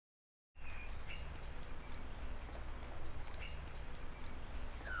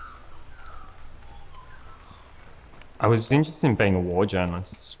I was interested in being a war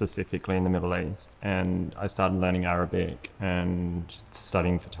journalist, specifically in the Middle East, and I started learning Arabic and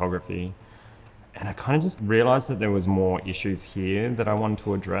studying photography. And I kind of just realised that there was more issues here that I wanted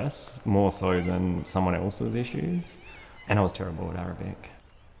to address, more so than someone else's issues. And I was terrible at Arabic.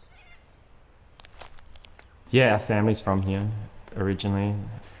 Yeah, our family's from here originally,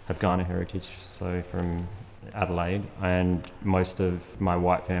 have Ghana heritage, so from Adelaide, and most of my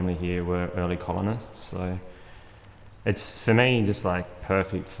white family here were early colonists, so it's, for me, just like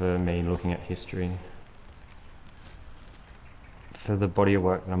perfect for me looking at history. For the body of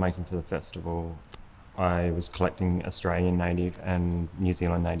work that I'm making for the festival, I was collecting Australian native and New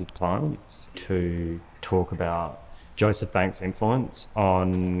Zealand native plants to talk about Joseph Banks' influence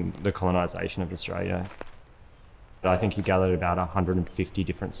on the colonisation of Australia. I think he gathered about 150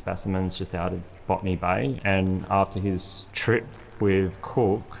 different specimens just out of Botany Bay, and after his trip with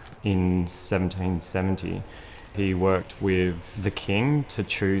Cook in 1770, he worked with the king to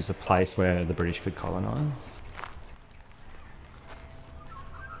choose a place where the British could colonise.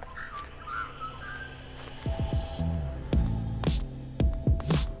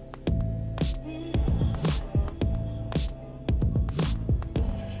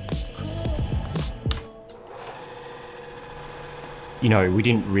 You know, we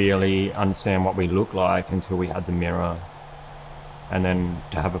didn't really understand what we looked like until we had the mirror. And then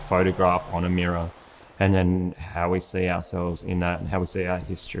to have a photograph on a mirror, and then how we see ourselves in that and how we see our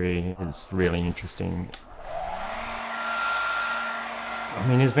history is really interesting. I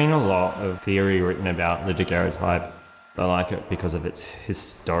mean, there's been a lot of theory written about the daguerreotype. I like it because of its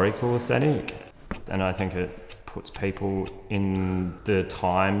historical aesthetic, and I think it puts people in the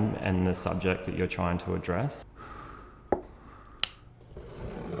time and the subject that you're trying to address.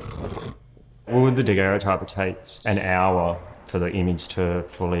 With the daguerreotype, it takes an hour for the image to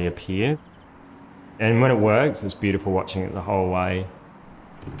fully appear. And when it works, it's beautiful watching it the whole way.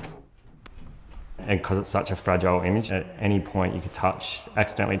 And because it's such a fragile image, at any point you could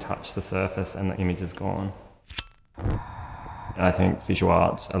accidentally touch the surface and the image is gone. And I think visual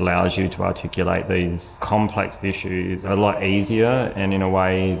arts allows you to articulate these complex issues a lot easier and in a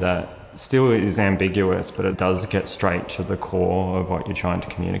way that still is ambiguous, but it does get straight to the core of what you're trying to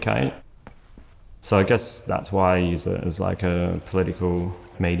communicate. So I guess that's why I use it as like a political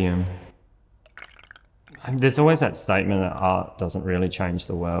medium. There's always that statement that art doesn't really change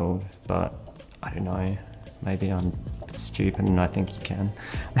the world, but I don't know, maybe I'm stupid and I think you can.